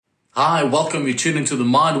Hi, welcome. You're tuned into the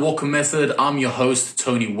Mind Walker Method. I'm your host,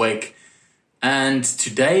 Tony Wake. And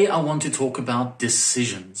today I want to talk about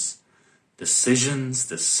decisions.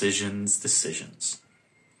 Decisions.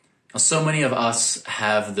 Now, so many of us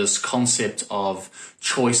have this concept of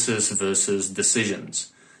choices versus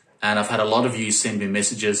decisions. And I've had a lot of you send me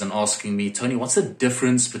messages and asking me, Tony, what's the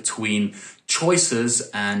difference between choices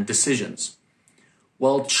and decisions?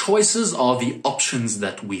 Well, choices are the options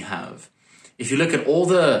that we have. If you look at all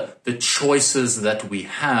the choices that we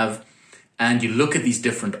have and you look at these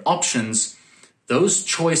different options, those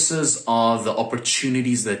choices are the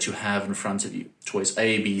opportunities that you have in front of you. Choice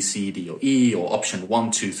A, B, C, D, or E, or option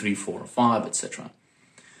 1, 2, 3, 4, or 5, etc.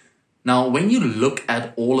 Now, when you look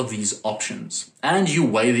at all of these options and you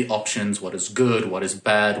weigh the options, what is good, what is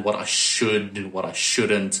bad, what I should, what I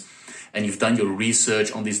shouldn't, and you've done your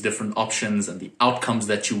research on these different options and the outcomes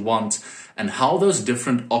that you want and how those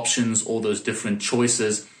different options or those different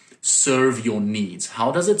choices serve your needs.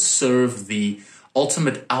 How does it serve the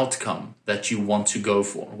ultimate outcome that you want to go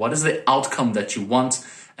for? What is the outcome that you want?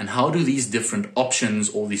 And how do these different options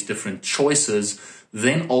or these different choices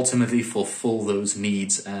then ultimately fulfill those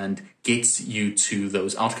needs and get you to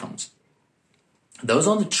those outcomes? Those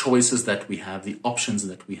are the choices that we have, the options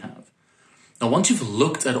that we have. Now, once you've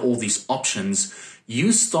looked at all these options,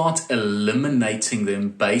 you start eliminating them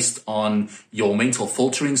based on your mental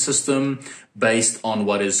filtering system, based on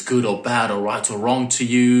what is good or bad or right or wrong to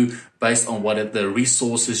you, based on what are the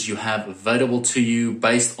resources you have available to you,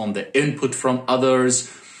 based on the input from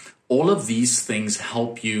others. All of these things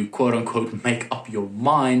help you, quote unquote, make up your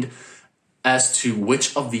mind as to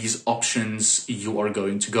which of these options you are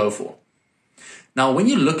going to go for. Now, when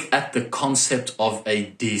you look at the concept of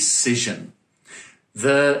a decision,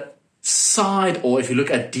 the side, or if you look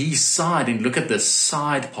at decide and look at the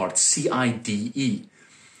side part, C-I-D-E.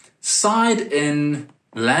 Side in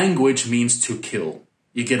language means to kill.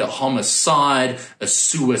 You get a homicide, a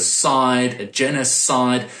suicide, a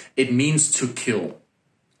genocide. It means to kill.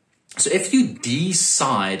 So if you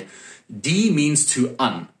decide, D means to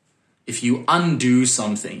un. If you undo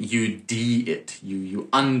something, you D it, you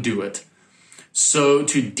undo it. So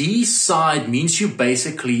to decide means you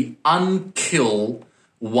basically unkill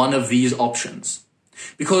one of these options.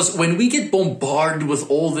 Because when we get bombarded with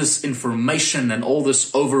all this information and all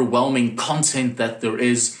this overwhelming content that there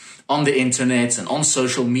is on the internet and on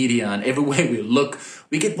social media and everywhere we look,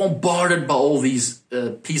 we get bombarded by all these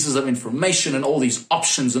pieces of information and all these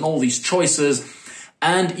options and all these choices,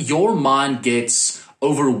 and your mind gets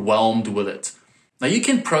overwhelmed with it. Now, you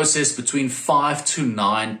can process between 5 to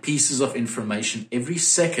 9 pieces of information every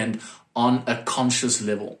second on a conscious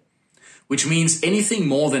level, which means anything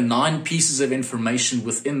more than 9 pieces of information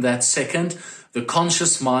within that second, the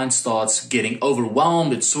conscious mind starts getting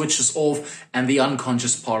overwhelmed, it switches off, and the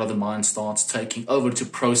unconscious part of the mind starts taking over to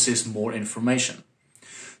process more information.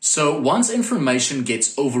 So once information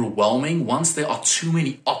gets overwhelming, once there are too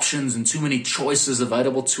many options and too many choices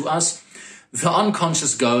available to us, the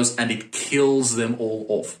unconscious goes and it kills them all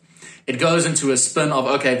off. It goes into a spin of,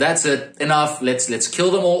 okay, that's it, enough, let's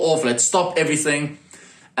kill them all off, let's stop everything.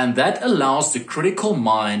 And that allows the critical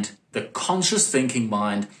mind, the conscious thinking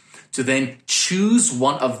mind, to then choose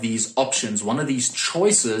one of these options, one of these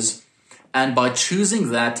choices, and by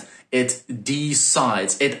choosing that, it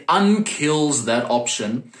decides, it unkills that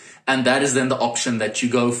option, and that is then the option that you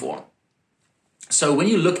go for. So when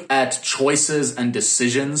you look at choices and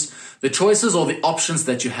decisions, the choices or the options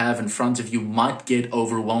that you have in front of you might get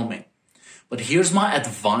overwhelming. But here's my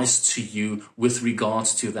advice to you with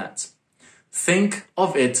regards to that. Think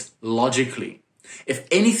of it logically. If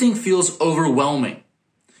anything feels overwhelming,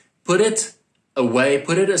 put it away,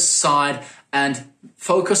 put it aside, and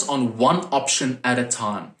focus on one option at a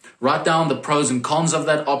time. Write down the pros and cons of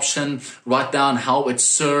that option. Write down how it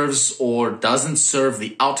serves or doesn't serve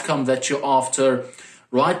the outcome that you're after.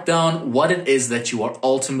 Write down what it is that you are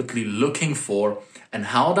ultimately looking for and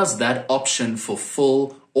how does that option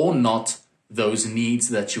fulfill or not those needs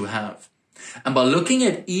that you have. And by looking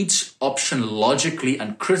at each option logically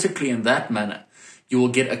and critically in that manner, you will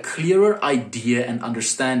get a clearer idea and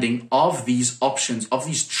understanding of these options, of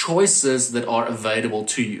these choices that are available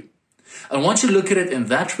to you. And once you look at it in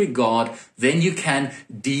that regard, then you can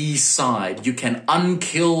decide. You can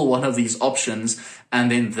unkill one of these options,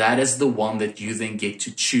 and then that is the one that you then get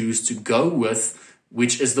to choose to go with,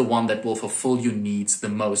 which is the one that will fulfill your needs the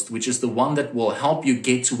most, which is the one that will help you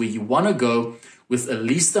get to where you want to go with the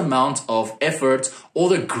least amount of effort or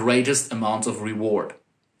the greatest amount of reward.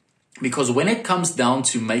 Because when it comes down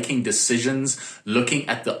to making decisions, looking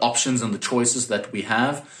at the options and the choices that we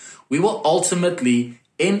have, we will ultimately,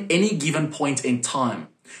 in any given point in time,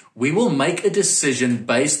 We will make a decision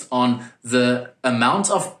based on the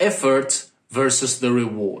amount of effort versus the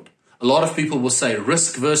reward. A lot of people will say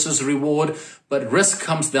risk versus reward, but risk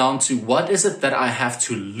comes down to what is it that I have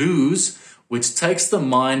to lose, which takes the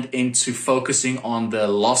mind into focusing on the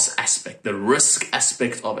loss aspect, the risk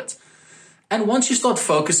aspect of it. And once you start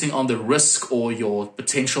focusing on the risk or your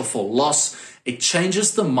potential for loss, it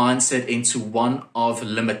changes the mindset into one of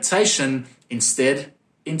limitation instead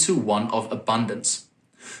into one of abundance.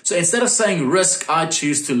 So instead of saying risk, I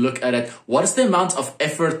choose to look at it. What is the amount of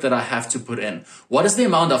effort that I have to put in? What is the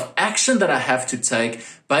amount of action that I have to take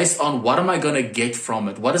based on what am I going to get from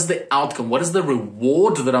it? What is the outcome? What is the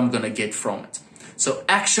reward that I'm going to get from it? So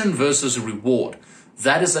action versus reward.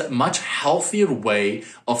 That is a much healthier way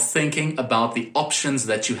of thinking about the options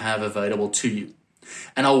that you have available to you.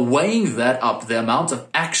 And I'm weighing that up, the amount of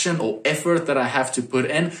action or effort that I have to put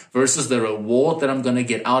in versus the reward that I'm going to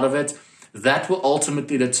get out of it. That will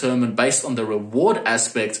ultimately determine, based on the reward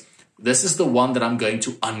aspect, this is the one that I'm going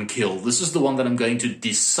to unkill. This is the one that I'm going to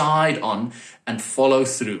decide on and follow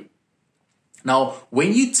through. Now,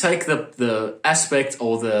 when you take the aspect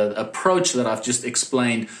or the approach that I've just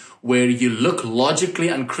explained, where you look logically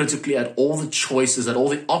and critically at all the choices, at all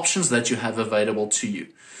the options that you have available to you,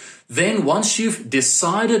 then once you've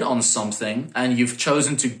decided on something and you've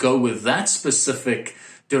chosen to go with that specific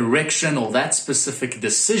direction or that specific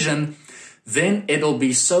decision, then it'll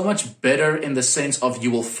be so much better in the sense of you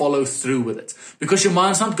will follow through with it. Because your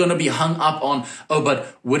mind's not going to be hung up on, oh,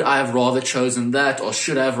 but would I have rather chosen that? Or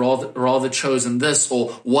should I have rather chosen this?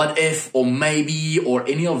 Or what if? Or maybe? Or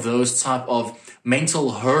any of those type of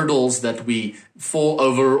mental hurdles that we fall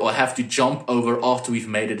over or have to jump over after we've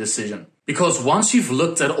made a decision. Because once you've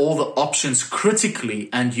looked at all the options critically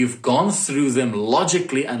and you've gone through them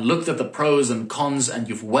logically and looked at the pros and cons and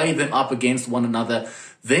you've weighed them up against one another,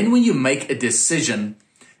 then when you make a decision,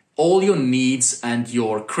 all your needs and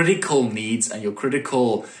your critical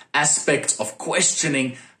aspects of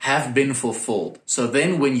questioning have been fulfilled. So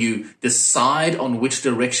then when you decide on which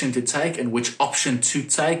direction to take and which option to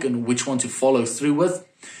take and which one to follow through with,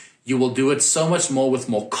 you will do it so much more with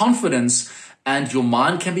more confidence, and your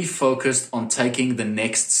mind can be focused on taking the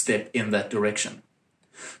next step in that direction.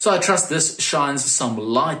 So I trust this shines some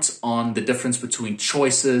light on the difference between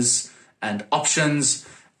choices and options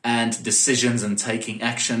and decisions and taking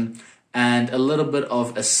action, and a little bit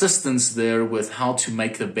of assistance there with how to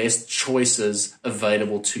make the best choices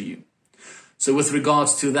available to you. So with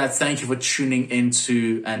regards to that, thank you for tuning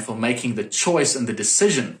into and for making the choice and the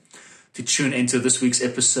decision to tune into this week's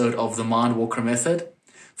episode of the Mindwalker Method.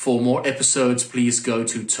 For more episodes, please go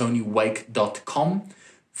to tonywake.com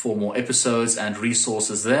for more episodes and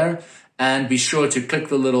resources there. And be sure to click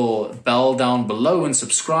the little bell down below and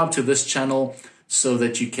subscribe to this channel so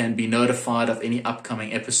that you can be notified of any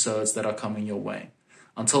upcoming episodes that are coming your way.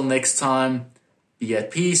 Until next time, be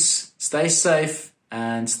at peace, stay safe,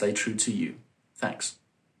 and stay true to you. Thanks.